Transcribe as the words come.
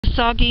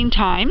Southampton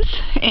Times,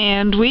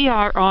 and we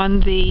are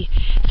on the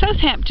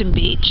Southampton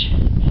Beach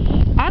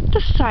at the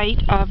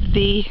site of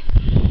the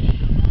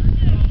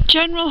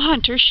General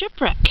Hunter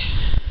shipwreck.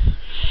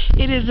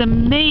 It is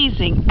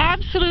amazing,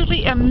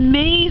 absolutely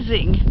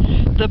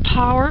amazing, the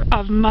power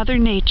of Mother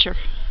Nature.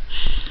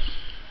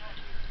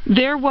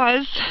 There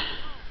was,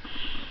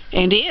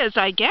 and is,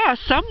 I guess,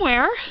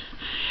 somewhere,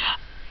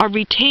 a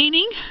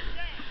retaining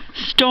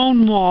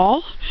stone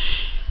wall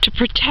to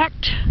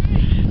protect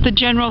the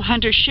General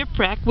Hunter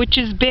shipwreck, which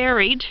is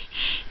buried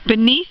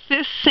beneath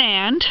this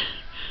sand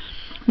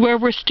where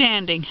we're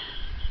standing.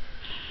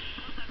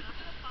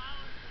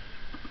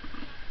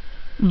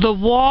 The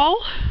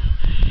wall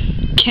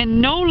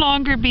can no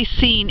longer be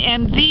seen,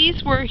 and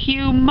these were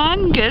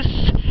humongous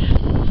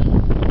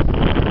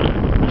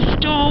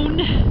stone.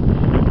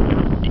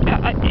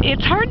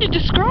 It's hard to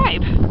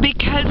describe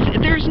because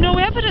there's no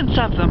evidence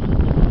of them.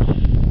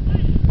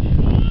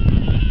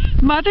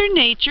 Mother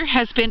Nature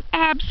has been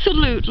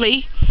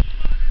absolutely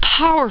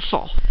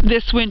powerful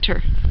this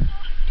winter.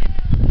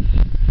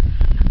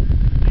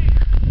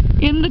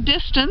 In the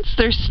distance,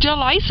 there's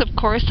still ice, of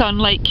course, on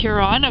Lake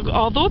Huron,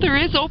 although there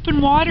is open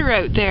water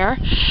out there,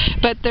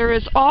 but there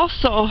is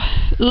also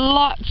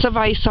lots of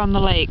ice on the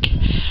lake.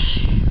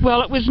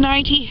 Well, it was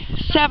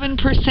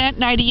 97%,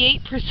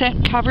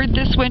 98% covered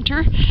this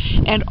winter,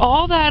 and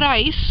all that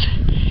ice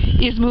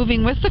is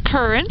moving with the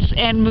currents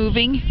and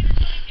moving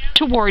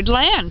toward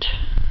land.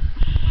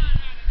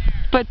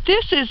 But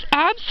this is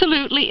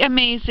absolutely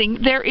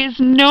amazing. There is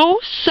no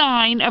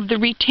sign of the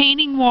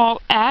retaining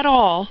wall at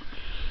all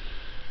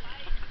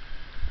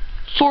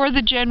for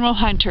the General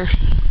Hunter,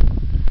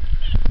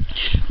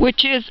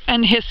 which is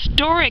an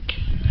historic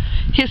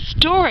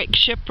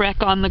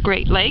shipwreck on the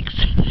Great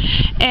Lakes,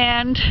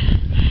 and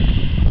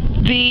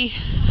the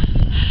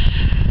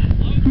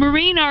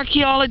marine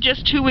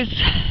archaeologist who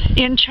was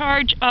in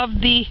charge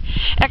of the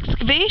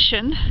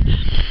excavation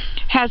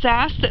has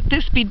asked that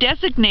this be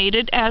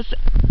designated as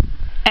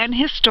an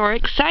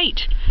historic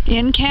site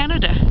in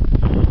Canada.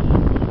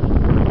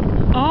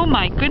 Oh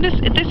my goodness,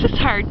 this is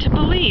hard to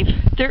believe.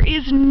 There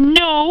is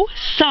no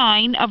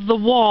sign of the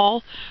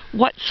wall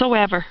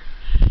whatsoever.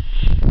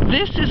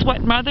 This is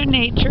what Mother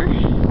Nature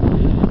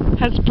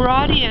has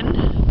brought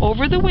in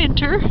over the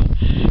winter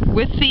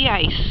with the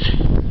ice.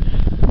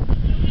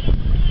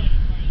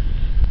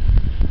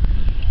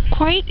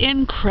 Quite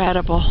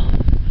incredible.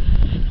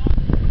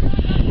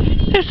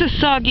 This is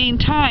Southampton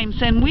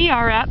Times, and we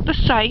are at the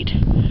site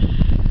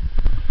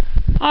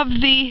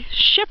of the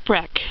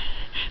shipwreck,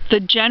 the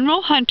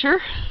General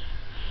Hunter,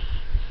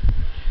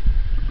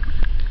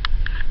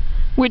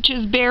 which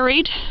is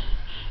buried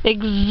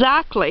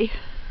exactly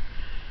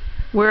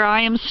where I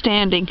am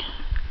standing.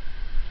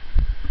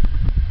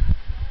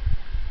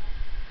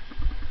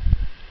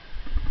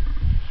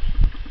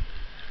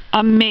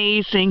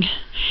 Amazing.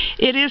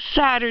 It is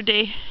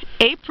Saturday,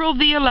 April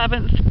the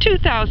 11th,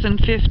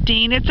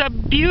 2015. It's a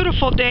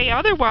beautiful day.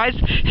 Otherwise,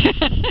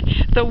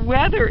 the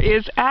weather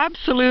is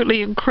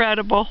absolutely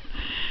incredible.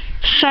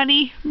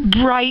 Sunny,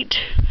 bright,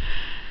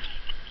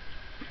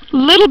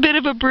 little bit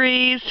of a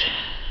breeze,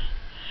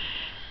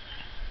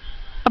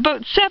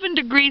 about 7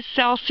 degrees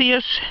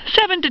Celsius,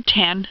 7 to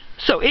 10.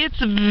 So it's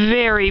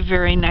very,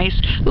 very nice.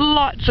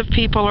 Lots of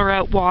people are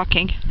out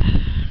walking.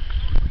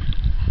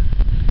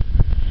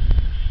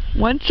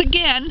 Once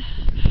again,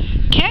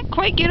 can't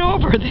quite get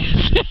over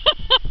this.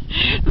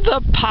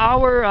 The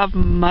power of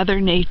Mother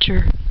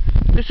Nature.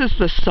 This is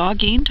the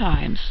Southampton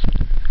Times.